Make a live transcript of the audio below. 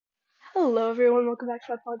Hello everyone, welcome back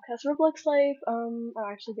to my podcast Roblox Life. I'm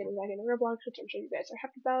actually getting back into Roblox, which I'm sure you guys are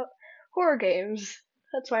happy about. Horror games.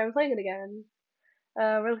 That's why I'm playing it again.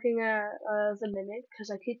 We're looking at the Mimic,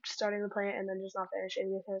 because I keep starting to play it and then just not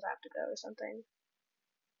finishing because I have to go or something.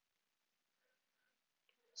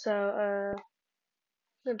 So, I'm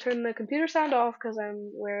gonna turn the computer sound off because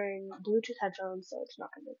I'm wearing Bluetooth headphones, so it's not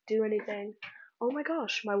gonna do anything. Oh my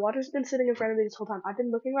gosh, my water's been sitting in front of me this whole time. I've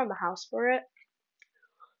been looking around the house for it.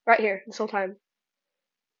 Right here, this whole time.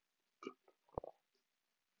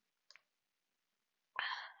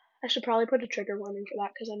 I should probably put a trigger warning for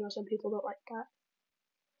that because I know some people don't like that.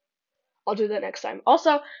 I'll do that next time.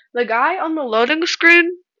 Also, the guy on the loading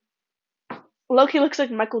screen, Loki looks like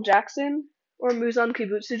Michael Jackson or Muzan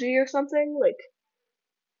Kibutsuji or something. Like,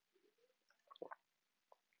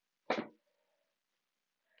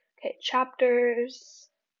 okay, chapters.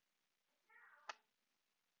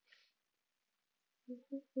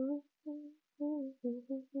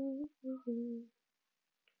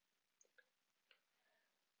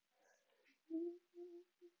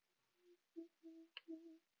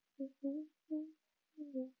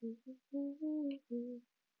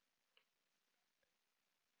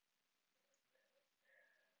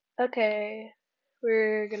 Okay,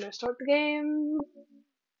 we're gonna start the game.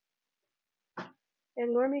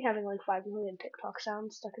 Ignore me having like 5 million TikTok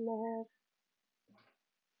sounds stuck in my head.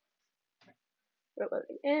 We're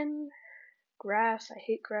loading in. Grass, I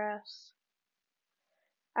hate grass.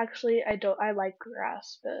 Actually, I don't, I like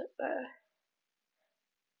grass, but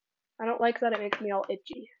I don't like that it makes me all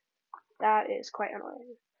itchy. That is quite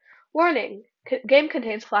annoying. Warning! Game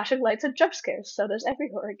contains flashing lights and jump scares, so does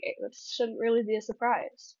every horror game. It shouldn't really be a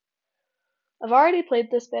surprise. I've already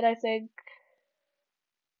played this bit, I think.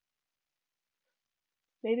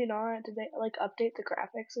 Maybe not. Did they, like, update the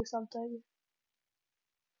graphics or something?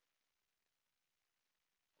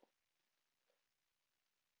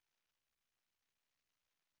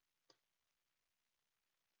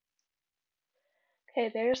 Okay,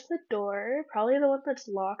 there's the door. Probably the one that's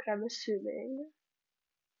locked, I'm assuming.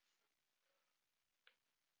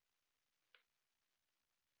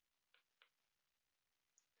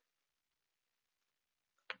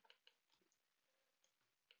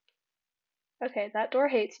 Okay, that door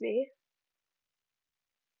hates me.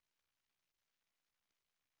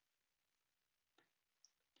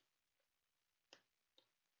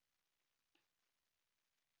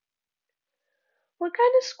 What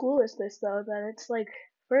kind of school is this, though, that it's like,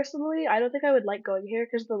 personally, I don't think I would like going here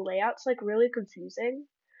because the layout's like really confusing.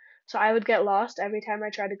 So I would get lost every time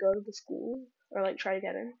I tried to go to the school or like try to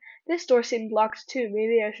get in. This door seemed locked too.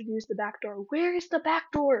 Maybe I should use the back door. Where is the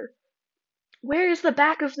back door? Where is the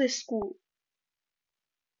back of this school?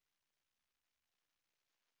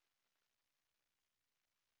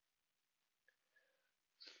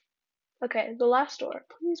 Okay, the last door.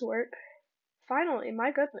 Please work. Finally,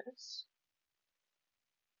 my goodness.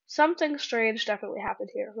 Something strange definitely happened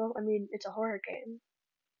here. Well, I mean, it's a horror game.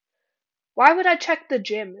 Why would I check the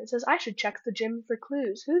gym? It says I should check the gym for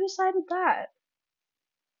clues. Who decided that?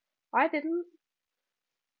 I didn't.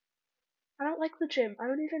 I don't like the gym. I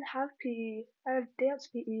don't even have PE. I have dance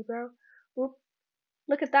PE, bro. Whoop.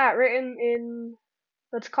 Look at that written in,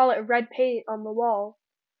 let's call it red paint on the wall.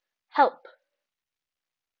 Help.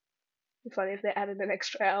 It'd be funny if they added an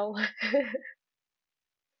extra L.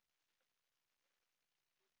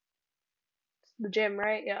 The gym,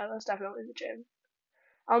 right? Yeah, that's definitely the gym.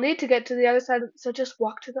 I'll need to get to the other side, so just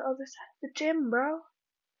walk to the other side of the gym, bro.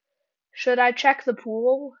 Should I check the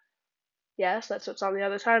pool? Yes, that's what's on the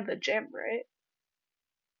other side of the gym, right?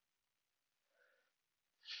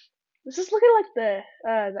 This is looking like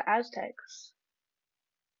the Aztecs.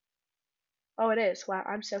 Oh, it is. Wow,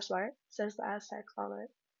 I'm so smart. It says the Aztecs on it.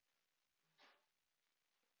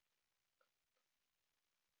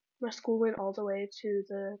 My school went all the way to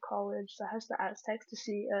the college that has the Aztecs to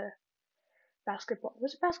see a basketball.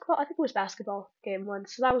 Was it basketball? I think it was basketball game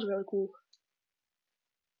once, so that was really cool.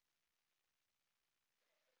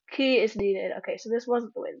 Key is needed. Okay, so this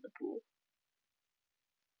wasn't the way to the pool.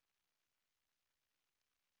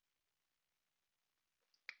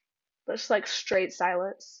 But it's like straight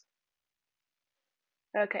silence.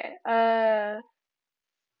 Okay, where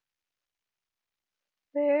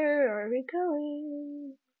are we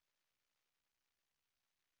going?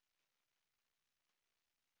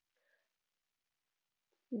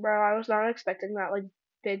 Bro, I was not expecting that, like,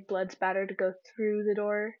 big blood spatter to go through the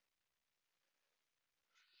door.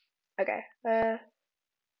 Okay, is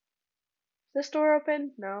this door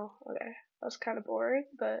open? No? Okay, that's kind of boring,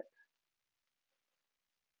 but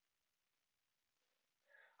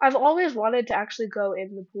I've always wanted to actually go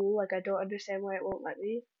in the pool, like, I don't understand why it won't let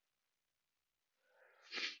me.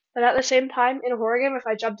 But at the same time, in a horror game, if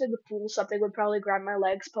I jumped in the pool, something would probably grab my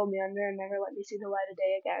legs, pull me under, and never let me see the light of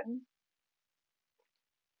day again.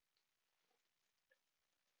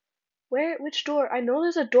 Where? Which door? I know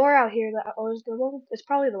there's a door out here that. Oh, is the one? It's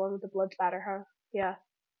probably the one with the blood spatter, huh? Yeah.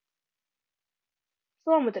 It's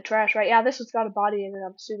the one with the trash, right? Yeah, this one's got a body in it,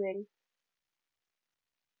 I'm assuming.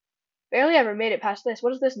 Barely ever made it past this. What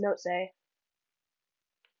does this note say?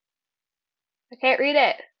 I can't read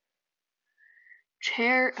it.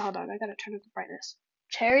 Hold on, I gotta turn up the brightness.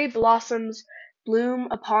 Cherry blossoms bloom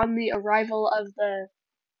upon the arrival of the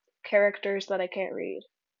characters that I can't read.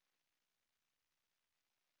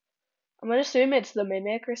 I'm gonna assume it's the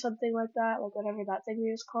mimic or something like that, like whatever that thing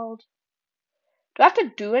is called. Do I have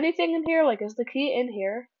to do anything in here? Like, is the key in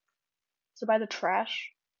here? Is it by the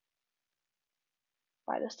trash?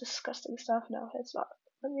 By this disgusting stuff? No, it's not.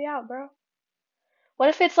 Let me out, bro. What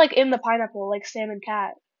if it's like in the pineapple, like Sam and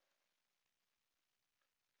Cat?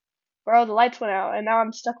 Bro, the lights went out and now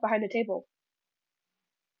I'm stuck behind a table.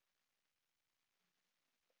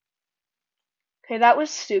 Okay, that was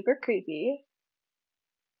super creepy.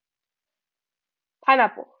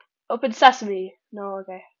 Pineapple. Open sesame. No,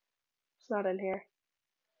 okay. It's not in here.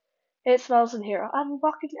 It smells in here. I'm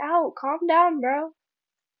walking out. Calm down, bro.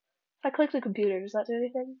 If I click the computer, does that do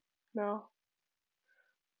anything? No.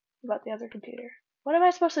 What about the other computer? What am I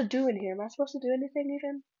supposed to do in here? Am I supposed to do anything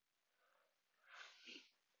even?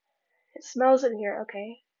 It smells in here.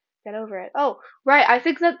 Okay. Get over it. Oh, right. I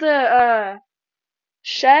think that the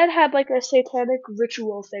shed had like a satanic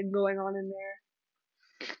ritual thing going on in there.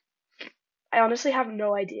 I honestly have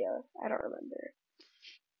no idea. I don't remember.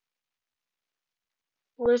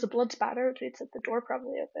 Well, there's a blood spatter, which means that the door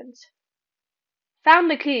probably opens.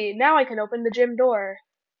 Found the key. Now I can open the gym door.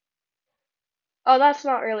 Oh, that's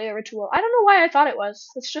not really a ritual. I don't know why I thought it was.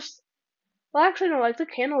 It's just, well, actually, no, like the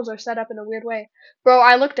candles are set up in a weird way. Bro,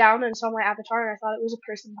 I looked down and saw my avatar and I thought it was a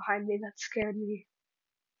person behind me. That scared me.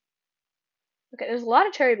 Okay, there's a lot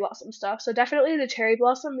of cherry blossom stuff, so definitely the cherry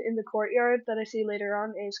blossom in the courtyard that I see later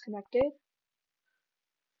on is connected.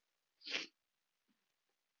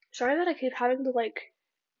 Sorry that I keep having to, like,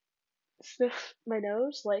 sniff my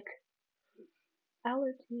nose, like,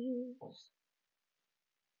 allergies.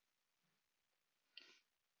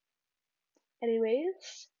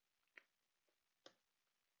 Anyways,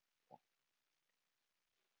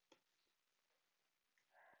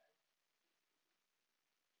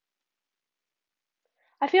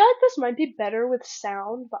 I feel like this might be better with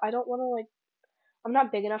sound, but I don't want to, like, I'm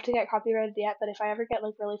not big enough to get copyrighted yet, but if I ever get,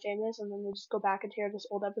 like, really famous and then they just go back and hear this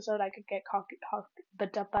old episode, I could get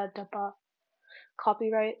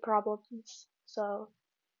copyright problems. So,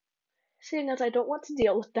 seeing as I don't want to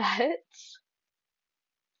deal with that.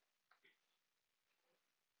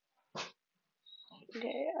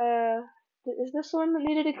 Okay, is this the one that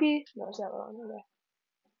needed a key? No, it's that one. Okay.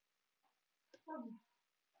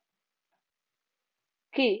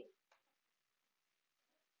 Key.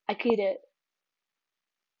 I keyed it.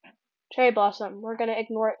 Cherry blossom. We're gonna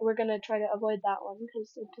ignore it. We're gonna try to avoid that one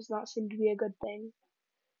because it does not seem to be a good thing.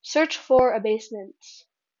 Search for a basement.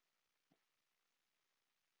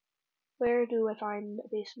 Where do I find a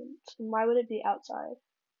basement? And why would it be outside?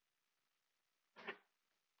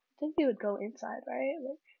 I think you would go inside, right?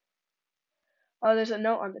 Like, oh, there's a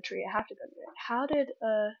note on the tree. I have to go to it. How did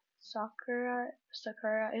sakura,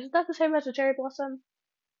 isn't that the same as a cherry blossom?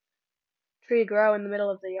 Tree grow in the middle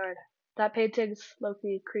of the yard. That painting's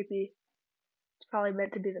low-key creepy. It's probably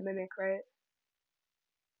meant to be the mimic, right?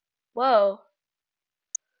 Whoa.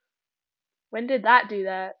 When did that do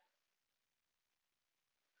that?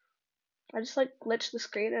 I just like glitched the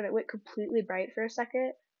screen and it went completely bright for a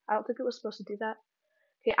second. I don't think it was supposed to do that.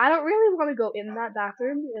 Okay, I don't really want to go in that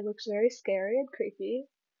bathroom. It looks very scary and creepy.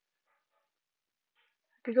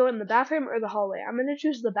 I could go in the bathroom or the hallway. I'm gonna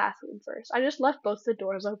choose the bathroom first. I just left both the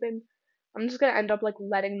doors open. I'm just gonna end up like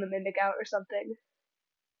letting the mimic out or something.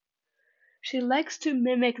 She likes to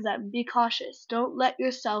mimic them. Be cautious. Don't let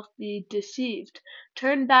yourself be deceived.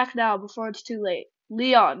 Turn back now before it's too late.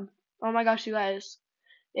 Leon. Oh my gosh, you guys.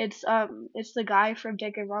 It's the guy from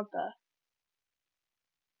Danganronpa.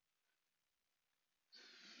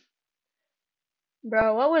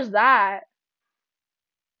 Bro, what was that?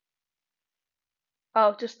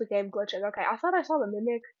 Oh, just the game glitching. Okay, I thought I saw the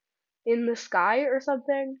mimic in the sky or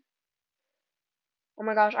something. Oh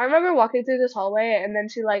my gosh, I remember walking through this hallway and then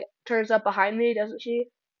she like turns up behind me, doesn't she?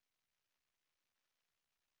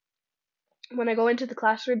 When I go into the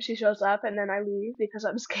classroom, she shows up and then I leave because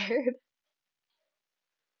I'm scared.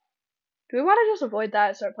 Do we want to just avoid that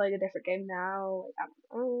and start playing a different game now? Like,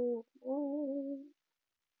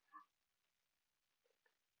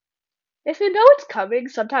 If you know it's coming,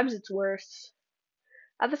 sometimes it's worse.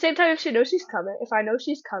 At the same time, if she knows she's coming, if I know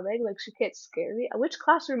she's coming, like she can't scare me. Which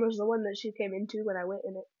classroom was the one that she came into when I went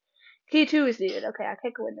in it? Key 2 is needed. Okay, I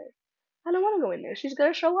can't go in there. I don't want to go in there. She's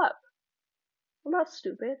gonna show up. I'm not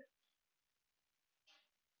stupid.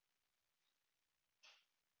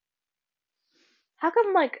 How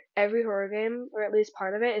come like every horror game, or at least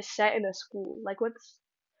part of it, is set in a school? Like what's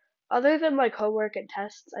other than like homework and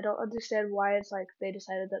tests? I don't understand why it's like they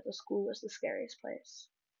decided that the school was the scariest place.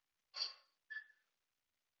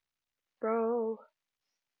 Bro,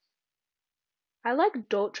 I like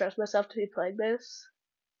don't trust myself to be playing this.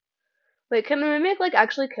 Wait, can the mimic like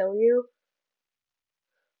actually kill you?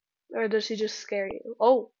 Or does she just scare you?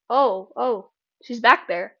 Oh, oh, oh. She's back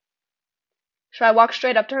there. Should I walk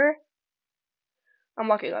straight up to her? I'm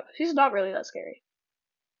walking up. She's not really that scary.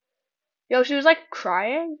 Yo, she was like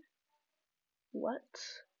crying? What?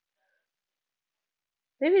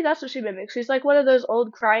 Maybe that's what she mimics. She's like one of those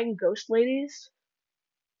old crying ghost ladies.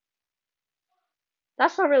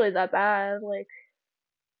 That's not really that bad. Like,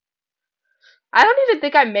 I don't even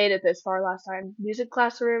think I made it this far last time. Music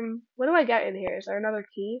classroom. What do I get in here? Is there another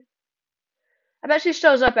key? I bet she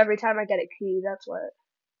shows up every time I get a key. That's what.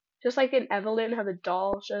 Just like in Evelyn, how the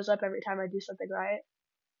doll shows up every time I do something right.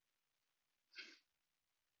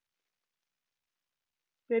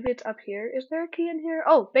 Maybe it's up here. Is there a key in here?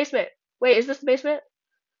 Oh, basement. Wait, is this the basement?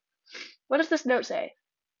 What does this note say?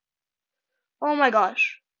 Oh my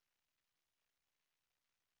gosh.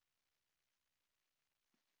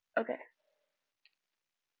 Okay.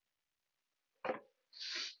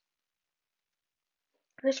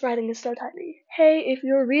 This writing is so tiny. Hey, if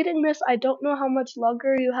you're reading this, I don't know how much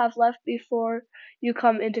longer you have left before you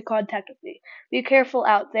come into contact with me. Be careful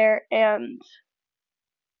out there, and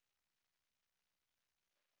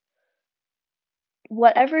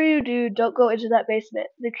whatever you do, don't go into that basement.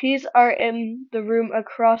 The keys are in the room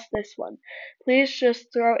across this one. Please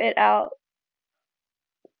just throw it out.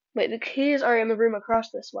 Wait, the keys are in the room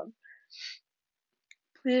across this one.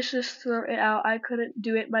 Please just throw it out. I couldn't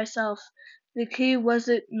do it myself. The key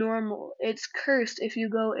wasn't normal. It's cursed if you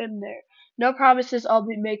go in there. No promises I'll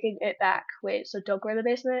be making it back. Wait, so don't go in the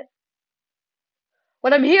basement?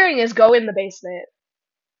 What I'm hearing is go in the basement.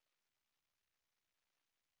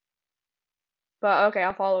 But okay,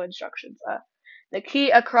 I'll follow instructions. The key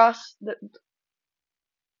across the.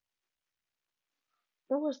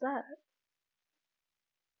 What was that?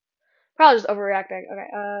 Probably just overreacting.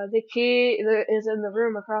 Okay, the key is in the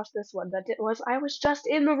room across this one. That was I was just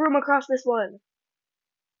in the room across this one.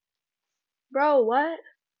 Bro, what?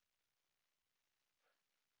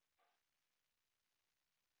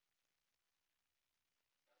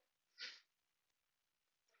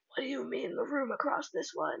 What do you mean the room across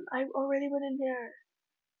this one? I already went in there.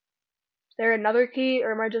 Is there another key,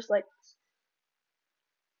 or am I just like?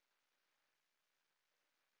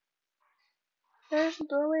 There's a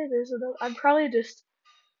doorway. There's another. I'm probably just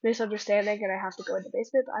misunderstanding, and I have to go in the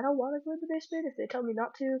basement. But I don't want to go in the basement if they tell me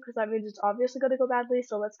not to, because that means it's obviously going to go badly.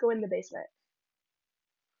 So let's go in the basement.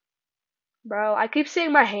 Bro, I keep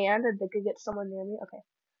seeing my hand and thinking it's someone near me. Okay,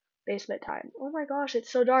 basement time. Oh my gosh,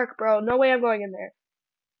 it's so dark, bro. No way I'm going in there.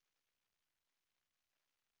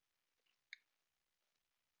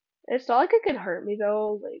 It's not like it can hurt me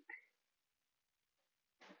though. Like,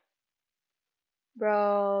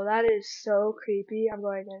 bro, that is so creepy. I'm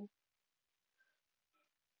going in.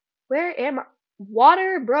 Where am I?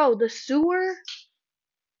 Water, bro. The sewer.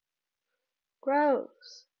 Gross.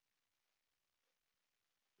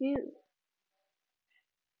 Ew.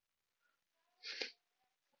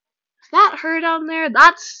 Is that her down there?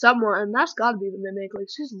 That's someone. That's gotta be the mimic. Like,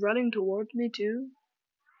 she's running towards me too.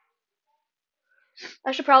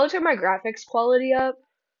 I should probably turn my graphics quality up,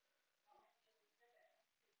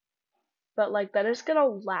 but like then it's gonna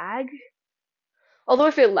lag. Although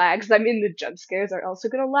if it lags, I mean the jump scares are also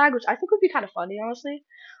gonna lag, which I think would be kind of funny, honestly.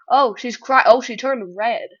 Oh, she's cry. Oh, she turned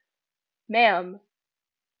red. Ma'am,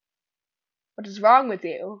 what is wrong with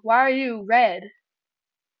you? Why are you red?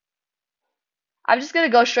 I'm just gonna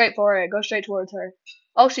go straight for it. Go straight towards her.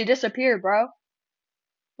 Oh, she disappeared, bro.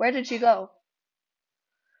 Where did she go?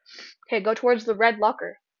 Okay, go towards the red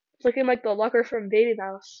locker. It's looking like the locker from Baby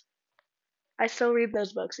Mouse. I still read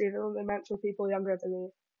those books, even though they're meant for people younger than me.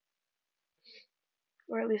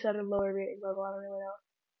 Or at least at a lower reading level, I don't really know.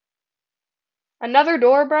 Another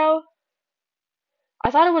door, bro?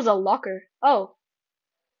 I thought it was a locker. Oh,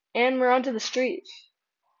 and we're onto the street.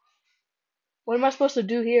 What am I supposed to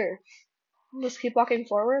do here? Just keep walking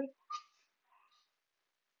forward?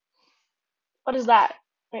 What is that?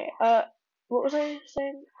 Wait, what was I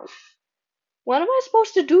saying? What am I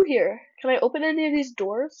supposed to do here? Can I open any of these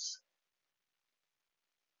doors?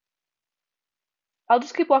 I'll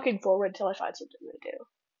just keep walking forward until I find something to do.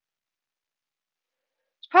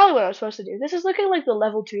 It's probably what I was supposed to do. This is looking like the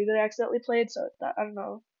level 2 that I accidentally played, so that, I don't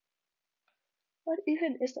know. What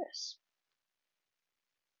even is this?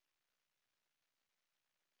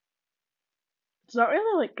 It's not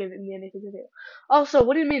really like giving me anything to do. Also,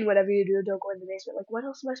 what do you mean whatever you do, don't go in the basement? Like, what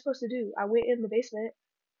else am I supposed to do? I wait in the basement.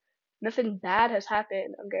 Nothing bad has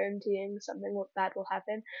happened. I'm guaranteeing something bad will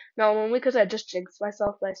happen. No, only because I just jinxed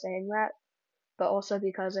myself by saying that, but also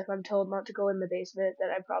because if I'm told not to go in the basement, then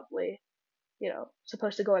I'm probably,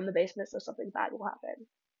 supposed to go in the basement so something bad will happen.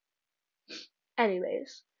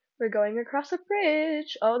 Anyways, we're going across a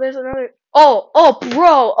bridge. Oh, there's another. Oh,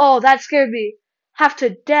 bro. Oh, that scared me half to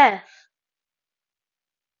death.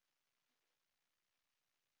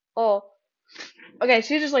 Oh, okay.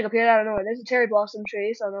 She just like appeared out of nowhere. There's a cherry blossom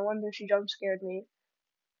tree, so no wonder she jump scared me.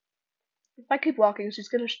 If I keep walking,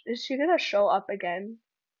 is she gonna show up again?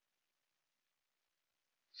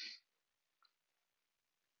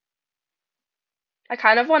 I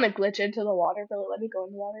kind of want to glitch into the water, but let me go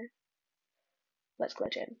in the water. Let's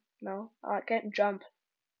glitch in. No, I can't jump.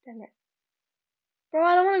 Dang it. Bro,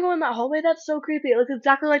 I don't want to go in that hallway. That's so creepy. It looks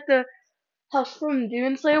exactly like the house from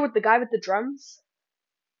Demon Slayer with the guy with the drums.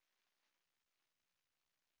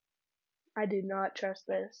 I do not trust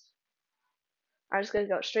this. I'm just gonna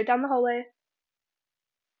go straight down the hallway.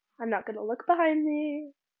 I'm not gonna look behind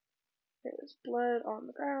me. There's blood on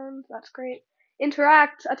the ground. That's great.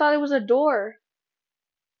 Interact! I thought it was a door.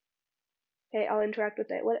 Okay, I'll interact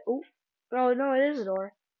with it. What? Oh, no, it is a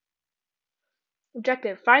door.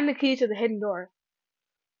 Objective: find the key to the hidden door.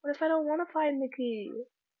 What if I don't want to find the key?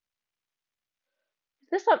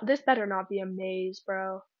 This better not be a maze,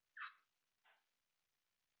 bro.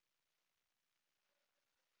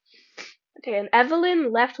 Okay, and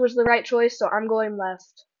Evelyn, left was the right choice, so I'm going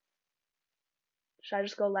left. Should I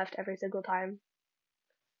just go left every single time?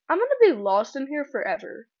 I'm gonna be lost in here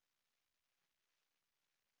forever.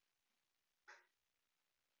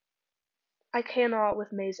 I cannot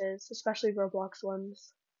with mazes, especially Roblox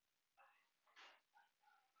ones.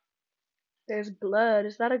 There's blood.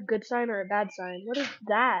 Is that a good sign or a bad sign? What is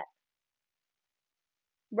that?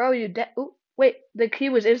 Bro, you dead? Ooh, wait, the key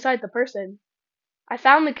was inside the person. I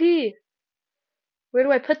found the key. Where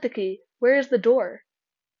do I put the key? Where is the door?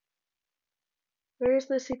 Where is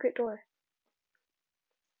the secret door?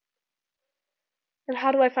 And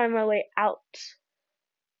how do I find my way out?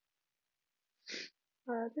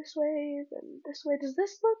 This way, then this way. Does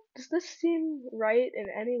this seem right in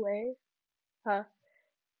any way? Huh,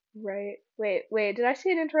 right. Wait, did I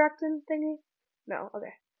see an interacting thingy? No,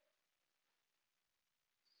 okay.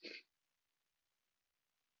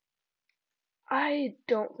 I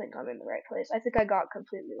don't think I'm in the right place. I think I got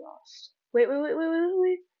completely lost. Wait.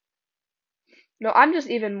 No, I'm just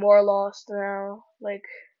even more lost now. Like,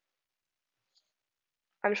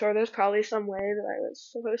 I'm sure there's probably some way that I was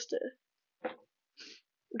supposed to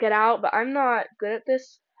get out, but I'm not good at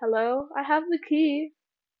this. Hello? I have the key.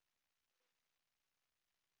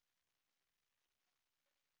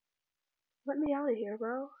 Let me out of here,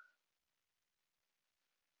 bro.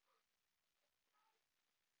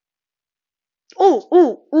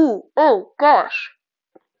 Oh, gosh.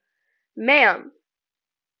 Man,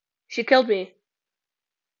 she killed me.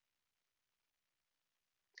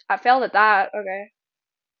 I failed at that. Okay.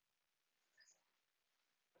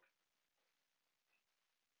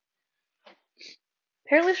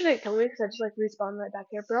 Apparently she didn't kill me because I just like respawned right back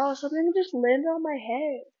here. Bro, something just landed on my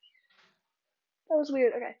head. That was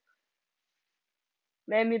weird. Okay.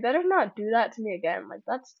 Man, you better not do that to me again. Like,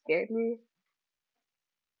 that scared me.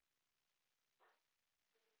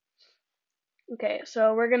 Okay,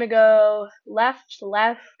 so we're gonna go left,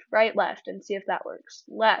 left, and see if that works.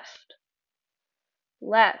 Left,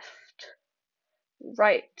 left,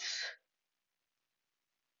 right,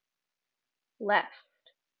 left.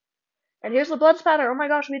 And here's the blood spatter. Oh my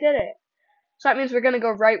gosh, we did it. So that means we're gonna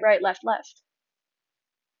go right, left.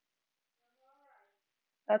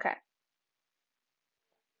 Okay.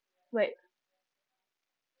 Wait.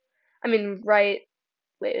 I mean, right.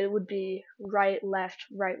 Wait, it would be right, left,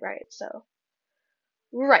 right. So,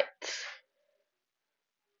 right,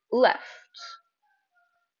 left,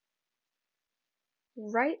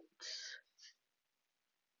 right,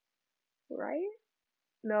 right?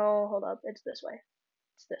 No, hold up. It's this way.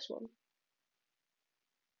 It's this one.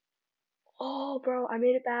 Oh, bro, I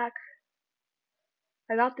made it back.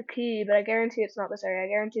 I got the key, but I guarantee it's not this area. I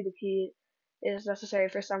guarantee the key is necessary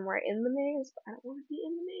for somewhere in the maze, but I don't want to be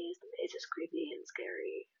in the maze. The maze is creepy and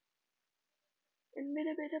scary. And bit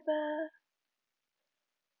a.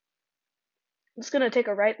 I'm just gonna take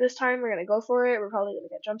a right this time. We're gonna go for it. We're probably gonna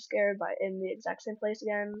get jump scared by in the exact same place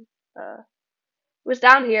again. It was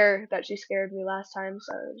down here that she scared me last time,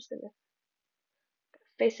 so I'm just gonna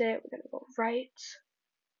face it. We're gonna go right.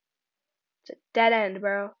 It's a dead end,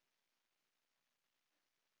 bro.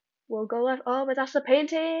 We'll go left. Oh, but that's the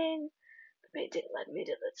painting. The painting led me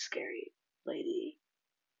to the scary lady.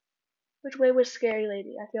 Which way was scary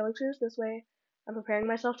lady? I feel like she was this way. I'm preparing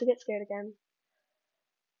myself to get scared again.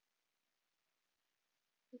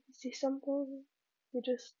 If you see something,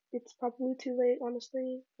 it's probably too late,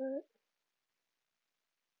 honestly, but.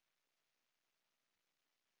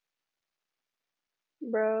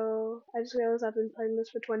 Bro, I just realized I've been playing this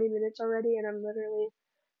for 20 minutes already and I'm literally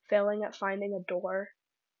failing at finding a door.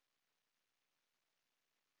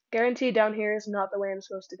 Guaranteed down here is not the way I'm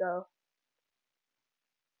supposed to go.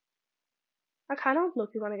 I kind of look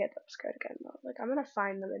want to get jump scared again though. Like, I'm gonna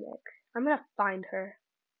find the mimic. I'm gonna find her.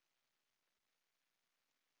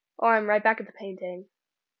 Oh, I'm right back at the painting.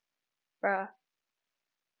 Bruh.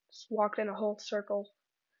 Just walked in a whole circle.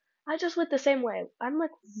 I just went the same way. I'm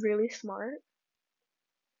like really smart.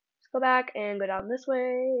 Let's go back and go down this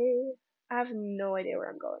way. I have no idea where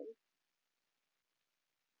I'm going.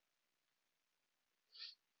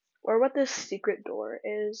 Or what this secret door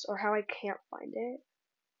is, or how I can't find it.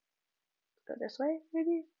 Go this way,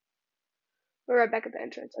 maybe? We're right back at the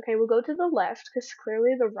entrance. Okay, we'll go to the left, because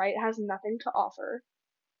clearly the right has nothing to offer.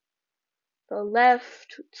 The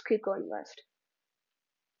left, let's keep going left.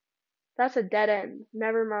 That's a dead end.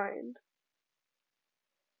 Never mind.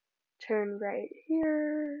 Turn right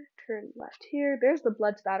here, turn left here. There's the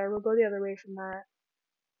blood spatter. We'll go the other way from that.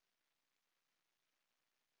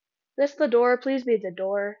 This the door. Please be the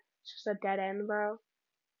door. It's just a dead end, bro.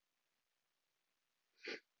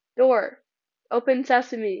 Door. Open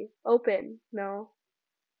sesame. Open. No.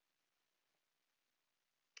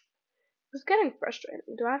 It's getting frustrating.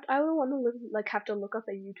 I don't want to have to look up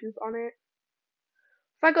a YouTube on it.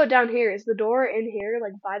 If I go down here, is the door in here,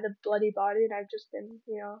 like, by the bloody body, and I've just been,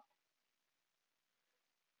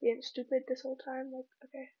 being stupid this whole time? Like,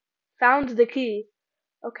 okay. Found the key.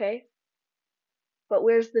 Okay. But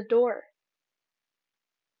where's the door?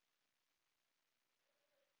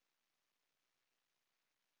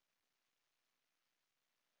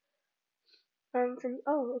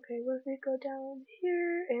 Okay, let me go down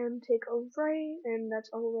here and take a right, and that's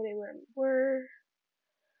already where we were.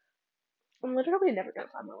 I'm literally never gonna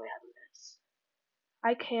find my way out of this.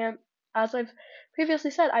 I can't, as I've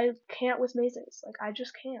previously said, I can't with mazes. Like, I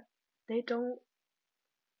just can't. They don't,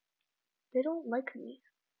 they don't like me.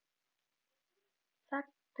 In fact,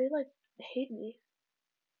 they, like, hate me.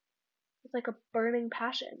 It's like a burning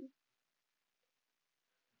passion.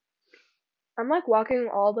 I'm, like, walking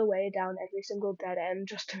all the way down every single dead end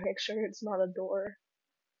just to make sure it's not a door.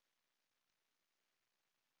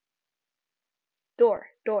 Door,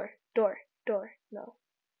 door, door, door. No.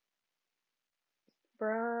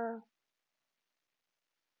 Bruh.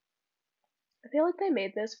 I feel like they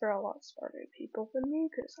made this for a lot smarter people than me,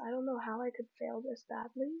 because I don't know how I could fail this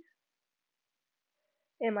badly.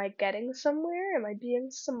 Am I getting somewhere? Am I being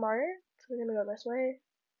smart? So we're gonna go this way.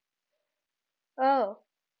 Oh,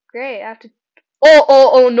 great. I have to.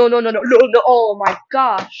 Oh, no, no, no, no, no, no. Oh my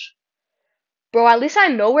gosh. Bro, at least I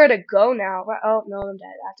know where to go now. Oh, no, I'm dead.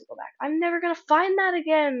 I have to go back. I'm never gonna find that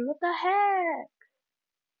again. What the heck?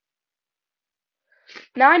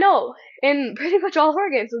 Now I know. In pretty much all horror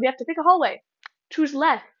games, we have to pick a hallway. Choose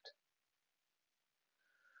left.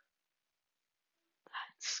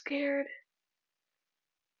 Scared.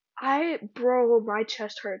 Bro, my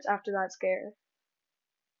chest hurts after that scare.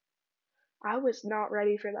 I was not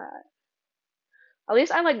ready for that. At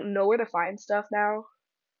least I, like, know where to find stuff now.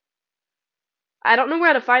 I don't know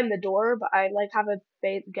where to find the door, but I, like, have a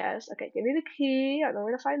vague guess. Okay, give me the key. I know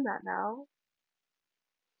where to find that now.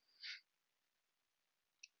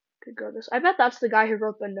 Could go this. I bet that's the guy who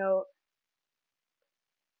wrote the note.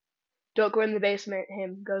 Don't go in the basement.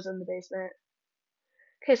 Him goes in the basement.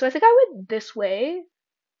 Okay, so I think I went this way.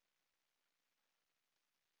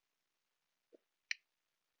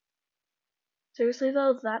 Seriously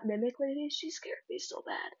though, that mimic lady, she scared me so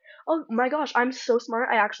bad. Oh my gosh, I'm so smart.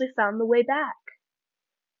 I actually found the way back.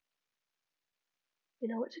 You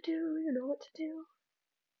know what to do. You know what to do.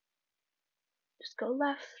 Just go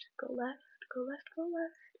left. Go left. Go left. Go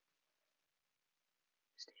left.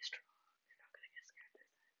 Stay strong. You're not gonna get scared.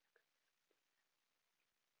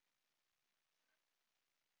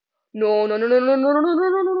 No, no, no, no, no, no, no, no, no,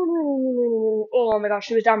 no, no, no, no, no. Oh my gosh,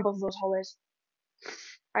 she was down both of those hallways.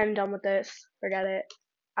 I'm done with this. Forget it.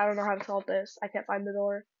 I don't know how to solve this. I can't find the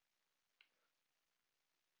door.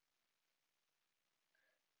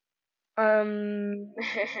 Um,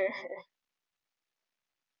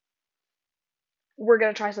 we're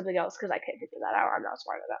gonna try something else because I can't figure that out. I'm not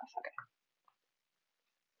smart enough.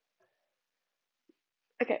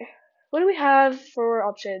 Okay. Okay. What do we have for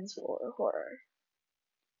options for horror?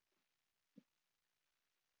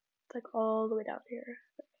 It's like all the way down here.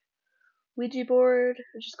 Ouija board,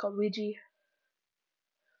 which is called Ouija.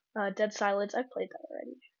 Dead Silence. I've played that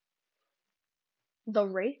already. The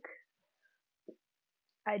Rake.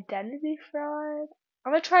 Identity fraud.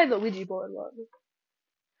 I'm gonna try the Ouija board one.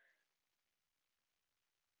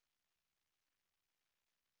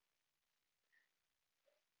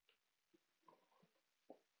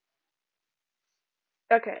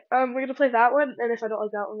 Okay, we're gonna play that one, and if I don't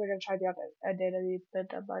like that one, we're gonna try the other identity.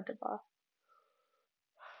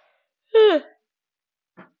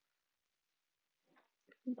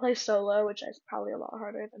 Play solo, which is probably a lot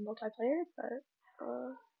harder than multiplayer, but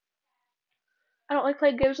I don't like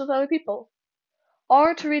playing games with other people.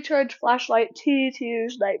 R to recharge flashlight, T to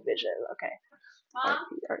use night vision. Okay. Mom?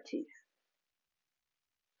 RT.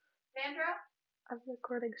 Sandra? I'm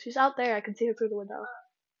recording. She's out there. I can see her through the window.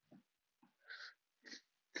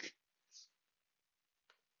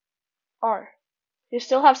 R. You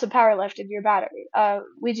still have some power left in your battery.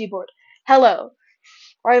 Ouija board. Hello.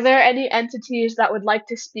 Are there any entities that would like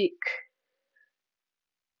to speak?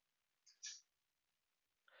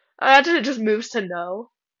 Imagine it just moves to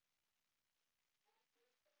no.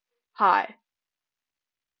 Hi.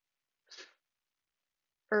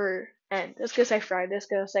 End. It's gonna say friend. It's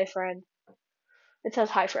gonna say friend. It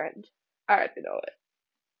says hi friend. I already know it.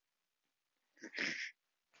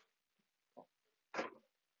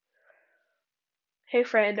 Hey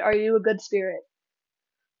friend, are you a good spirit?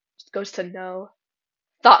 Just goes to no.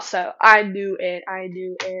 Thought so. I knew it. I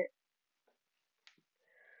knew it.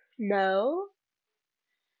 No.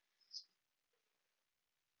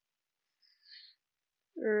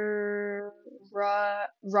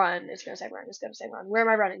 Run. It's gonna say run. It's gonna say run. Where am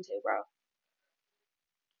I running to, bro?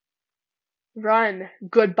 Run.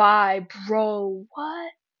 Goodbye, bro.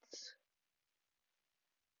 What?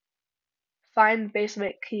 Find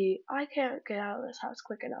basement key. I can't get out of this house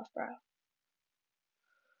quick enough, bro.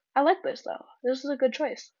 I like this though. This is a good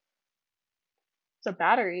choice. It's a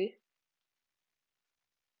battery.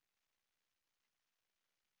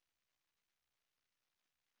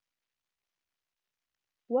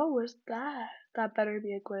 What was that? That better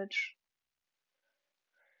be a glitch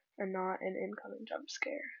and not an incoming jump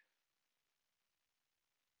scare.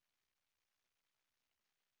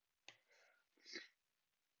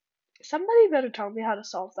 Somebody better tell me how to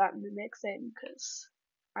solve that mimic thing, because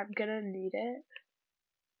I'm gonna need it.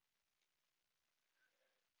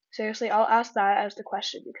 Seriously, I'll ask that as the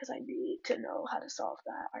question because I need to know how to solve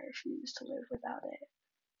that. I refuse to live without it.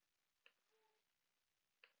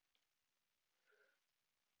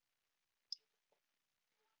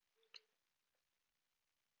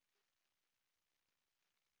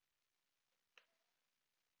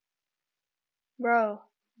 Bro,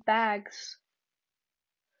 bags.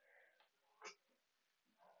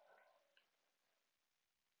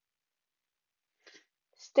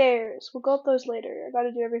 Stairs. We'll go up those later. I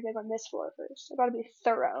gotta do everything on this floor first. I gotta be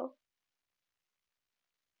thorough.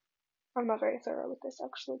 I'm not very thorough with this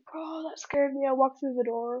actually. Bro, that scared me. I walked through the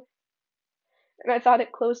door and I thought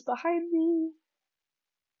it closed behind me.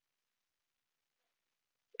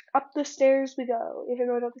 Up the stairs we go. Even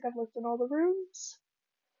though I don't think I've looked in all the rooms,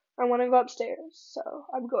 I want to go upstairs, so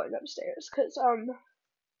I'm going upstairs. Cause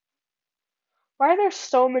why are there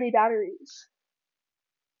so many batteries?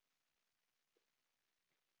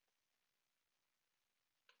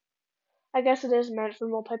 I guess it is meant for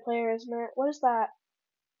multiplayer, isn't it? What is that?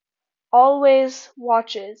 Always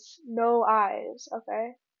watches, no eyes.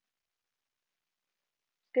 Okay,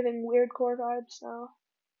 giving weird core vibes now.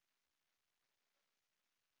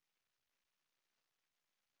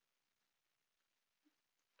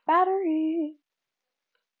 Battery.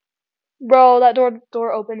 Bro, that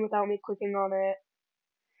door opened without me clicking on it.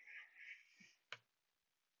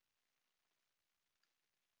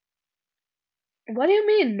 What do you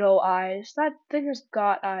mean, no eyes? That thing has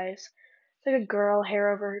got eyes. It's like a girl,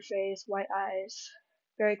 hair over her face, white eyes.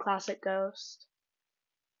 Very classic ghost.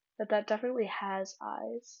 But that definitely has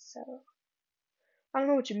eyes, so. I don't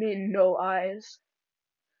know what you mean, no eyes.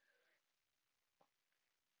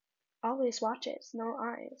 Always watches, no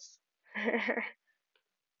eyes.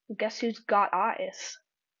 Guess who's got eyes?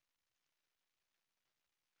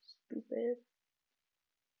 Stupid.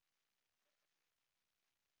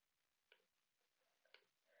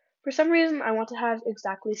 For some reason, I want to have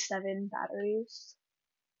exactly 7 batteries.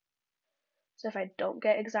 So if I don't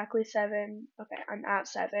get exactly 7, okay, I'm at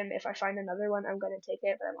 7. If I find another one, I'm gonna take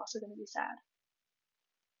it, but I'm also gonna be sad.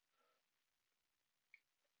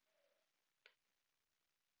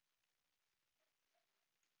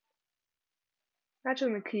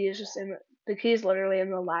 Imagine the key is literally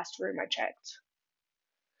in the last room I checked.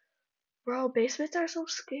 Bro, basements are so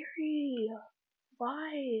scary.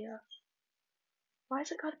 Why? Why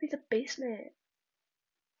has it gotta be the basement?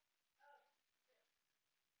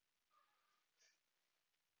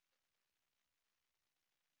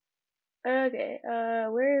 Okay,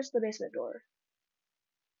 where's the basement door?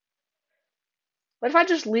 What if I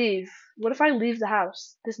just leave? What if I leave the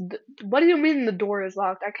house? What do you mean the door is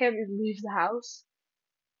locked? I can't even leave the house?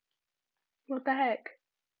 What the heck?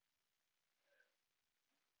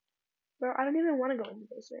 Bro, I don't even want to go in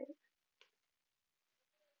the basement.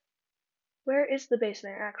 Where is the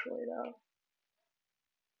basement actually though?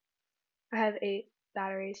 I have 8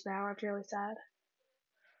 batteries now. I'm really sad.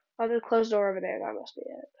 Oh, the closed door over there. That must be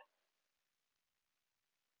it.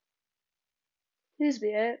 Please be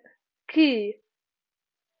it. Key.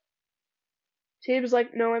 Seems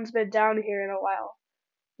like no one's been down here in a while.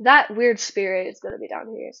 That weird spirit is gonna be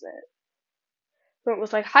down here, isn't it? So it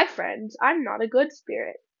was like, hi friends, I'm not a good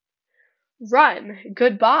spirit. Run.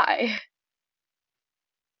 Goodbye.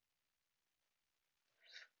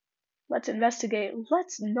 Let's investigate.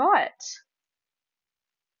 Let's not.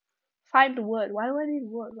 Find wood. Why do I need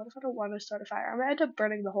wood? What if I don't want to start a fire? I'm gonna end up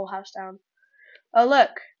burning the whole house down. Oh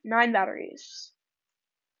look, 9 batteries.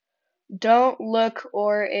 Don't look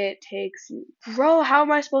or it takes you. Bro, how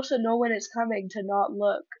am I supposed to know when it's coming to not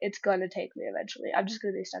look? It's gonna take me eventually. I'm just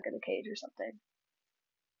gonna be stuck in a cage or something.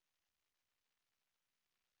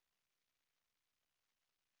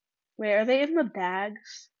 Wait, are they in the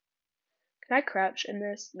bags? Can I crouch in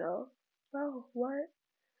this? No. Bro, what?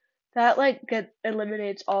 That like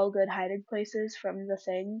eliminates all good hiding places from the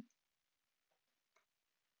thing.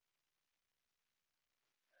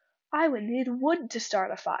 I would need wood to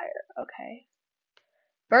start a fire. Okay.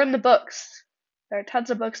 Burn the books. There are tons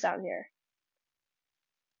of books down here.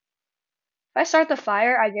 If I start the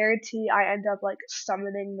fire, I guarantee I end up like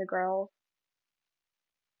summoning the girl.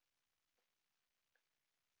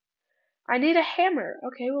 I need a hammer.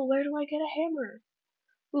 Okay, well where do I get a hammer?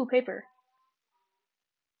 Ooh, paper.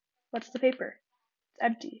 What's the paper? It's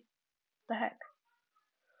empty. What the heck?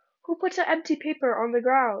 Who puts an empty paper on the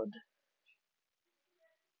ground?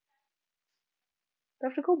 I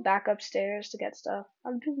have to go back upstairs to get stuff.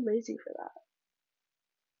 I'm too lazy for that.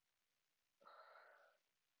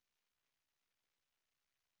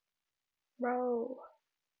 Bro,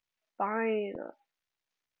 fine.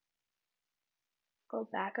 Go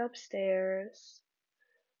back upstairs.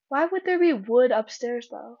 Why would there be wood upstairs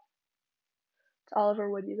though? It's Oliver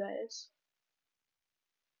Wood, you guys.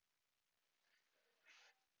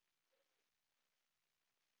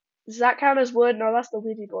 Does that count as wood? No, that's the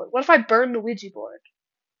Ouija board. What if I burn the Ouija board?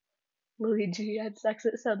 Luigi had sex,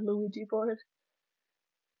 it said Luigi board.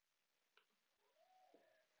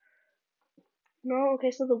 No,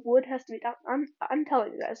 okay, so the wood has to be down. I'm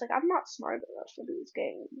telling you guys, like I'm not smart enough for these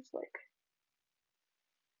games. Like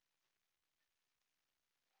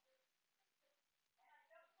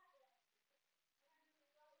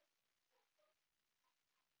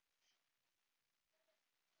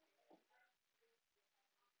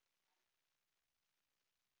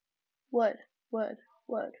wood, wood,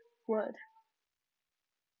 wood, wood.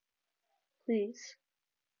 Please.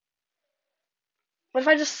 What if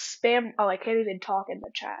I just spam? Oh, I can't even talk in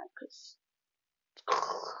the chat because.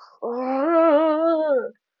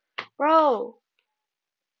 Bro.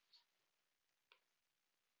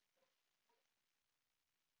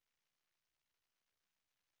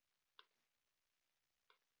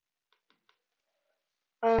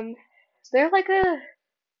 Is there like a?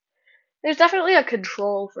 There's definitely a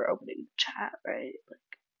control for opening the chat, right? Like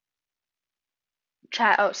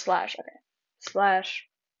chat. Oh, slash. Okay. Slash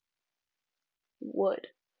wood.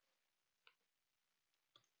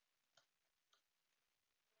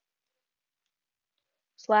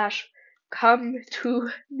 Slash come to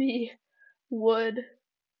me wood.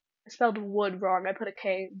 I spelled wood wrong. I put a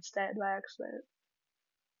K instead by accident.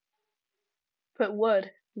 Put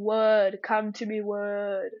wood. Wood. Come to me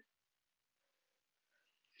wood.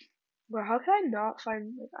 Bro, how can I not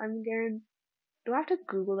find, like, I'm guaranteed. Do I have to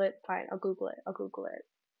Google it? Fine, I'll Google it. I'll Google it.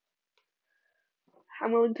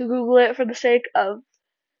 I'm willing to Google it for the sake of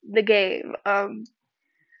the game.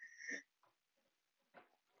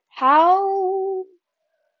 How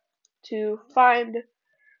to find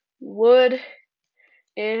wood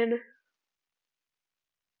in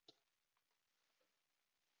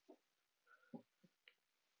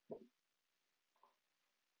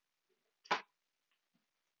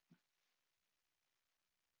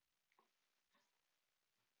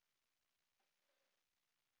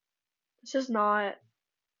This is not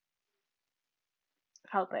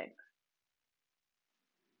helping.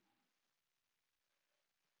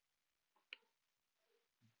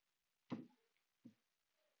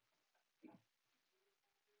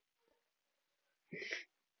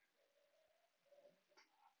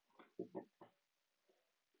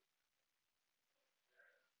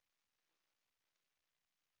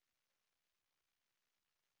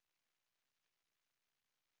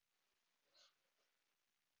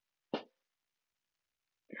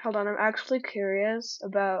 Hold on, I'm actually curious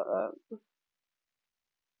about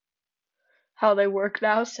how they work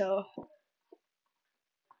now, so.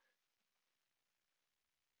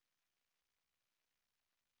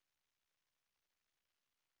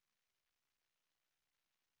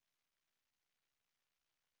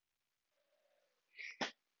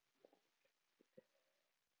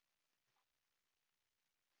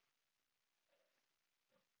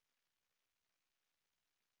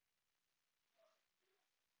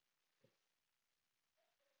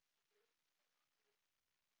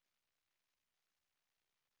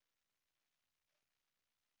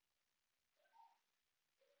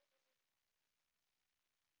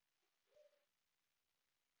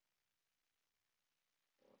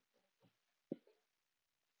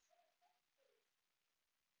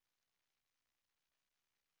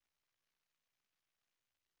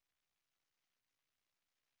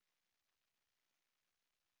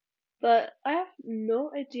 But I have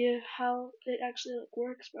no idea how it actually like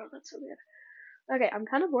works, bro. That's so weird. Okay, I'm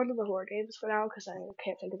kind of bored of the horror games for now because I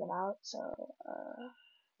can't figure them out. So,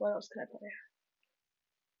 what else can I play?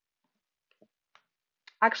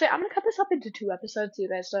 Actually, I'm gonna cut this up into 2 episodes so you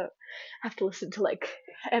guys don't have to listen to like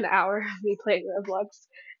an hour of me playing Roblox.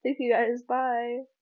 Thank you guys. Bye.